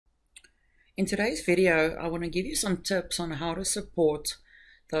In today's video, I want to give you some tips on how to support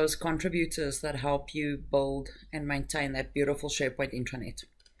those contributors that help you build and maintain that beautiful SharePoint intranet.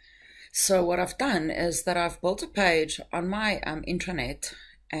 So what I've done is that I've built a page on my intranet,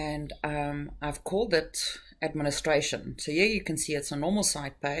 and I've called it administration. So here you can see it's a normal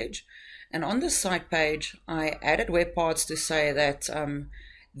site page, and on this site page I added web parts to say that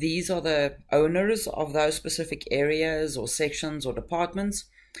these are the owners of those specific areas or sections or departments.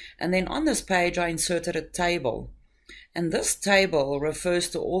 And then on this page I inserted a table, and this table refers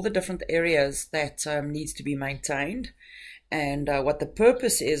to all the different areas that needs to be maintained, and what the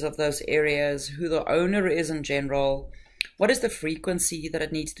purpose is of those areas, who the owner is in general, what is the frequency that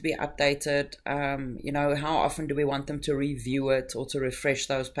it needs to be updated, how often do we want them to review it or to refresh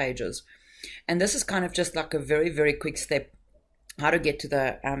those pages. And this is kind of just like a very, very quick step, how to get to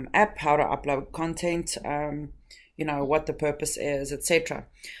the app, how to upload content, what the purpose is, etc.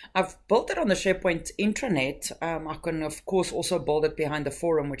 I've built it on the SharePoint intranet. I can of course also build it behind the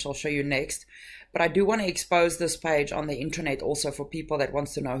forum, which I'll show you next, but I do want to expose this page on the intranet also for people that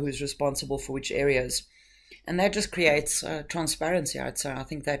wants to know who's responsible for which areas, and that just creates transparency, I'd say. I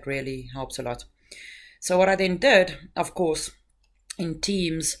think that really helps a lot. So what I then did, of course, in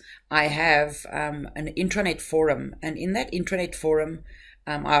Teams I have an intranet forum, and in that intranet forum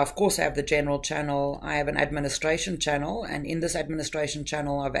I of course have the general channel, I have an administration channel, and in this administration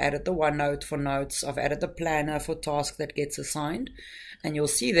channel I've added the OneNote for notes, I've added the planner for tasks that gets assigned, and you'll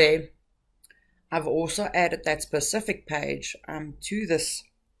see there I've also added that specific page to this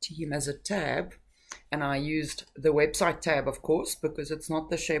team as a tab, and I used the website tab of course because it's not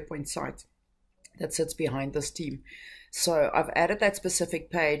the SharePoint site that sits behind this team. So I've added that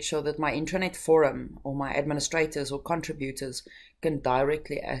specific page so that my intranet forum or my administrators or contributors can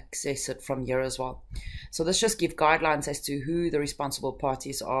directly access it from here as well. So this just gives guidelines as to who the responsible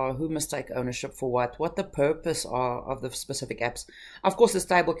parties are, who must take ownership for what the purpose are of the specific apps. Of course, this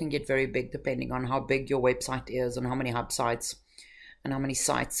table can get very big depending on how big your website is and how many hub sites and how many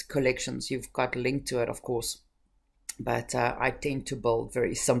sites collections you've got linked to it, of course. But I tend to build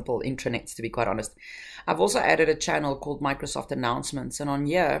very simple intranets, to be quite honest. I've also added a channel called Microsoft Announcements, and on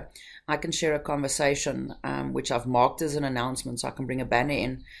here I can share a conversation which I've marked as an announcement, so I can bring a banner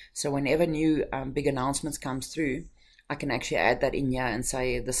in. So whenever new big announcements comes through, I can actually add that in here and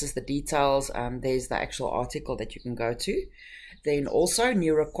say this is the details. There's the actual article that you can go to. Then also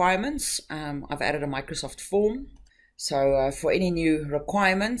new requirements. I've added a Microsoft form. So for any new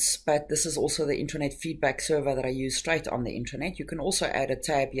requirements, but this is also the intranet feedback server that I use straight on the intranet. You can also add a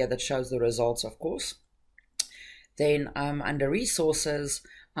tab here that shows the results, of course. Then under resources,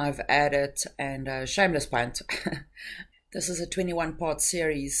 I've added, and shameless punt, this is a 21-part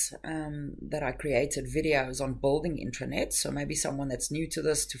series that I created, videos on building intranets. So maybe someone that's new to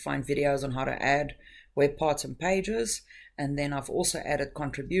this to find videos on how to add web parts and pages. And then I've also added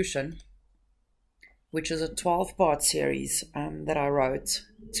contribution, which is a 12-part series that I wrote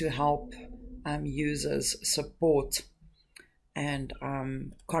to help users support and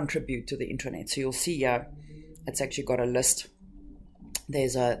contribute to the intranet. So you'll see here, it's actually got a list.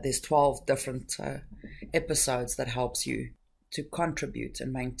 There's 12 different episodes that helps you to contribute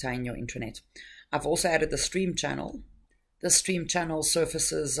and maintain your intranet. I've also added the stream channel. The stream channel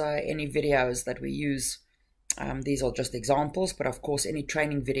surfaces any videos that we use. These are just examples, but of course any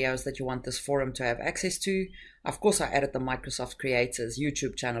training videos that you want this forum to have access to. Of course I added the Microsoft Creators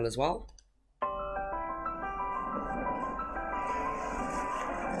YouTube channel as well.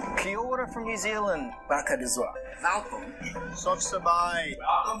 Kia ora from New Zealand. Bakadizwa. Welcome. Sotsabai.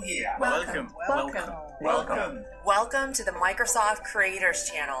 Welcome here. Welcome to the Microsoft Creators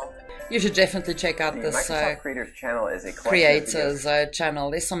channel. You should definitely check out this Microsoft Creators channel is a Creators channel.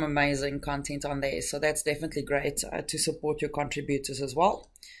 There's some amazing content on there, so that's definitely great to support your contributors as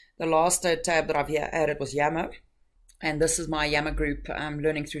well. The last tab that I've here added was Yammer, and this is my Yammer group,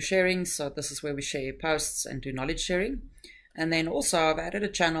 Learning Through Sharing. So this is where we share posts and do knowledge sharing. And then also I've added a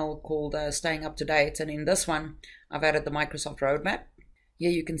channel called Staying Up to Date, and in this one I've added the Microsoft Roadmap.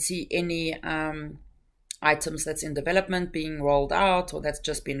 Here you can see any items that's in development, being rolled out, or that's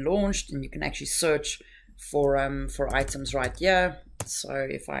just been launched, and you can actually search for items right here. So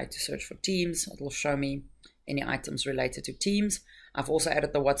if I had to search for Teams, it'll show me any items related to Teams. I've also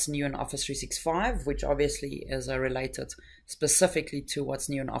added the what's new in Office 365, which obviously is related specifically to what's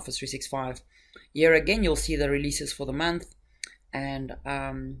new in Office 365. Here again you'll see the releases for the month, and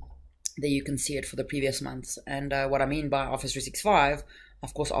there you can see it for the previous months. And what I mean by Office 365,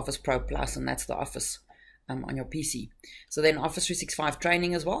 of course Office Pro Plus, and that's the Office on your PC. So then Office 365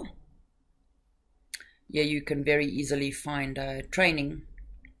 training as well. Here you can very easily find training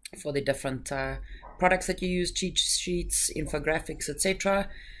for the different products that you use, cheat sheets, infographics, etc.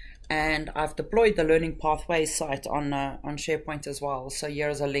 And I've deployed the Learning Pathways site on SharePoint as well. So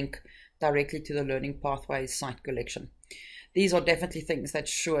here's a link directly to the Learning Pathways site collection. These are definitely things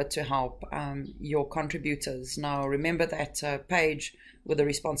that's sure to help your contributors. Now remember that page with the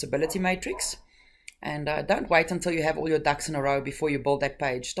responsibility matrix, and don't wait until you have all your ducks in a row before you build that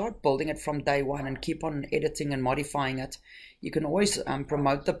page. Start building it from day one and keep on editing and modifying it. You can always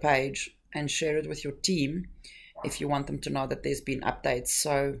promote the page and share it with your team if you want them to know that there's been updates.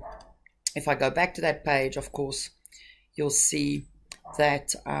 So if I go back to that page, of course, you'll see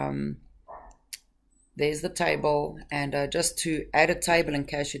that there's the table. And just to add a table, in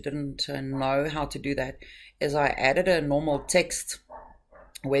case you didn't know how to do that, is I added a normal text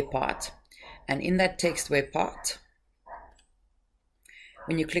web part. And in that text web part,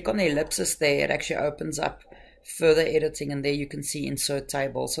 when you click on the ellipsis there, it actually opens up further editing, and there you can see insert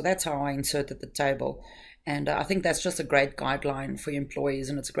table. So that's how I inserted the table. And I think that's just a great guideline for your employees,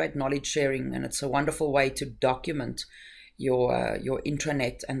 and it's a great knowledge sharing, and it's a wonderful way to document your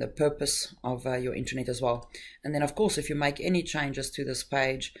intranet and the purpose of your intranet as well. And then of course, if you make any changes to this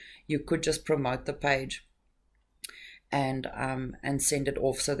page, you could just promote the page and send it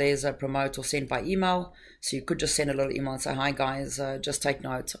off. So there's a promote or send by email. So you could just send a little email and say, hi guys, just take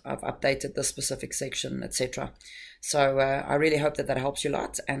note, I've updated this specific section, etc. So I really hope that helps you a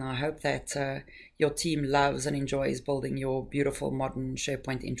lot, and I hope that your team loves and enjoys building your beautiful modern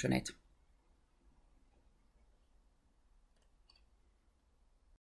SharePoint intranet.